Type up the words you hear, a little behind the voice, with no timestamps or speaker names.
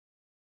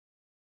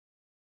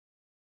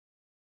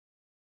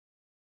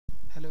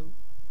Hello.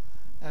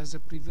 As the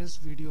previous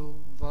video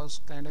was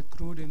kind of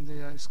crude in the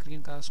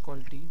screencast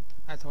quality,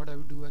 I thought I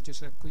would do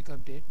just a quick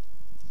update.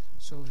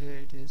 So here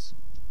it is.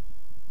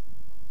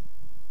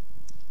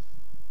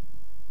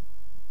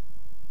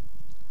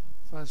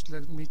 First,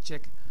 let me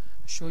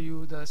show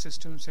you the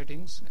system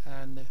settings,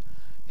 and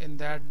in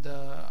that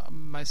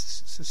my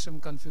system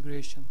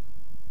configuration.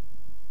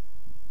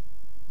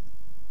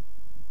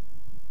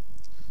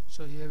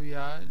 So here we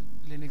are,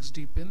 Linux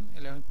Deepin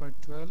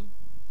 11.12,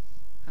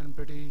 and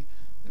pretty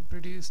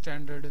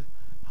standard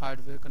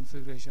hardware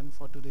configuration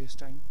for today's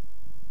time.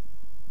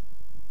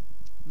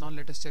 Now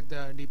let us check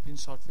the Deepin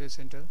Software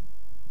Center.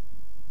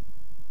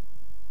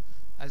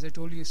 As I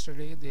told you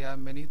yesterday, there are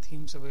many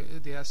themes.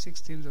 There are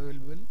 6 themes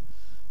available,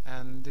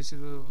 and this is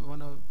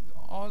one of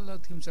all the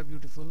themes are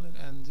beautiful,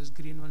 and this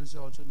green one is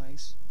also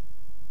nice.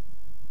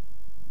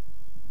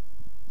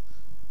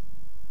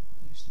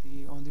 You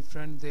see on the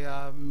front there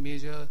are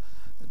major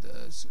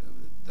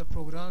the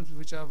programs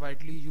which are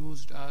widely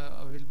used are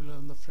available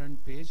on the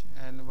front page,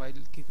 and while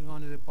clicking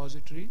on a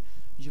repository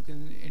you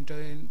can enter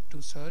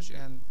into search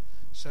and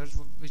search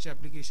which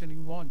application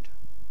you want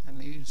and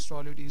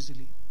install it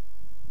easily.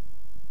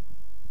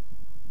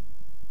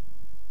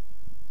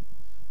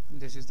 And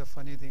this is the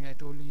funny thing I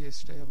told you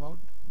yesterday about,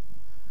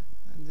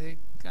 and they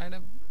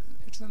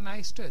it's a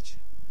nice touch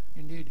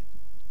indeed.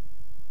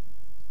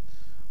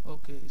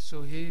 Okay,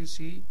 so here you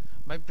see,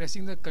 by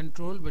pressing the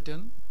control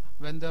button,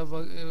 when the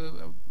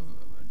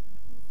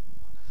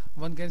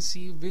one can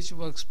see which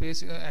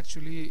workspace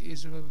actually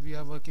is we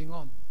are working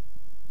on.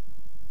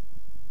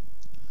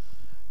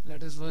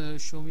 Let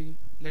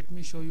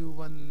me show you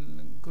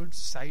one good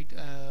site,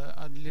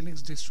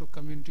 Linux distro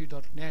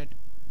community.net.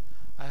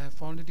 I have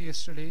found it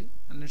yesterday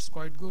and it's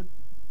quite good.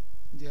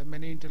 There are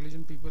many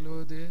intelligent people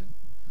over there.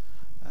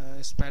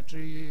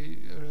 Spatry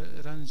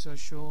runs a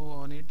show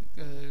on it,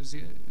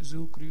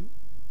 Zoo Crew,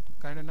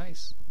 kinda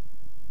nice.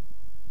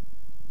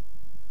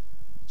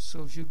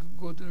 So if you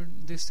go to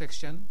this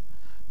section,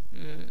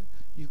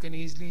 you can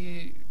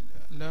easily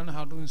learn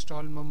how to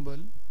install Mumble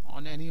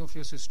on any of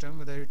your system,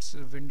 whether it's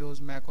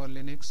Windows, Mac or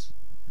Linux,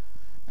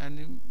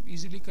 and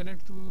easily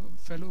connect to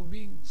fellow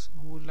beings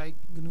who like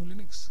GNU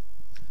Linux.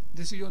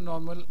 This is your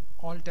normal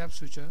Alt-Tab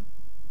switcher,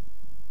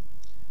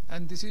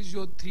 and this is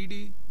your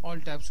 3D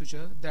Alt-Tab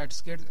switcher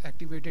that gets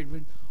activated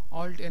with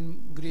Alt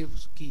and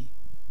Grave key.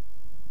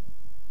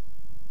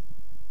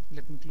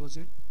 Let me close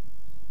it.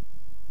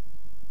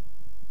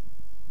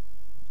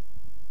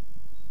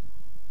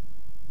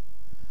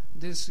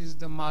 This is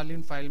the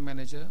Marlin file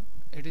manager.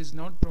 It is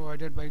not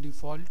provided by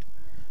default.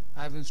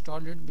 I have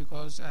installed it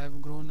because I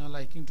have grown a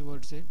liking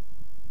towards it.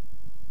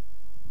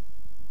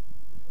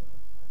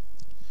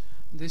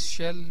 This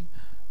shell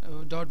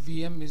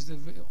 .vm is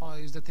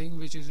the thing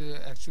which is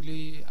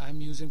actually I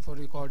am using for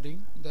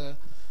recording. The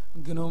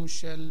GNOME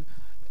shell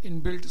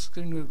inbuilt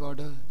screen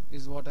recorder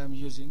is what I am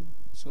using,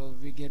 so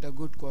we get a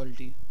good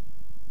quality.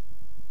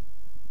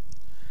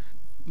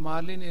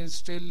 Marlin is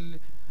still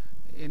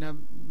in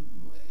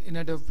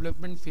a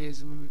development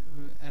phase,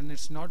 and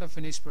it's not a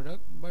finished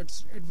product,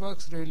 but it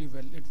works really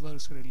well.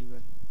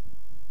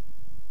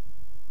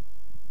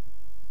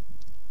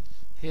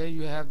 Here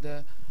you have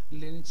the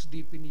Linux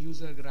Deepin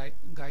user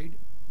guide.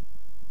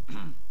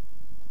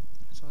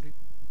 Sorry.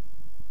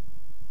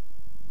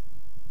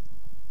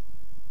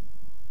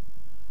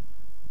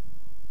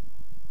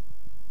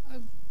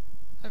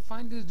 I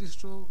find this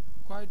distro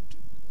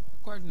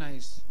quite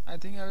nice. I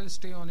think I will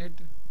stay on it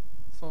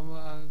for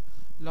a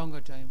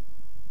longer time.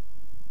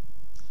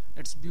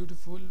 It's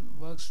beautiful,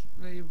 works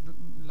very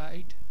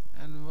light,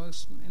 and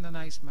works in a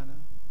nice manner.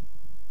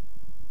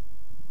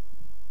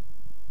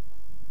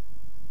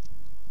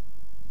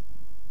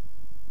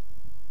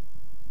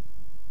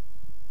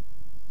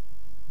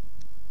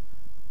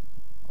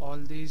 All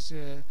these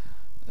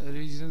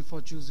reasons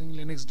for choosing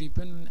Linux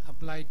Deepin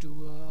apply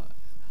to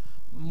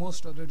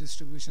most other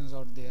distributions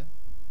out there,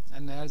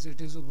 and as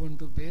it is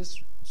Ubuntu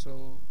based,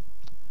 so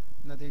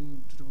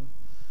nothing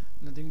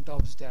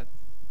tops that.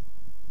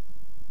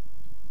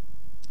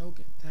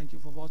 Okay, thank you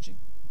for watching.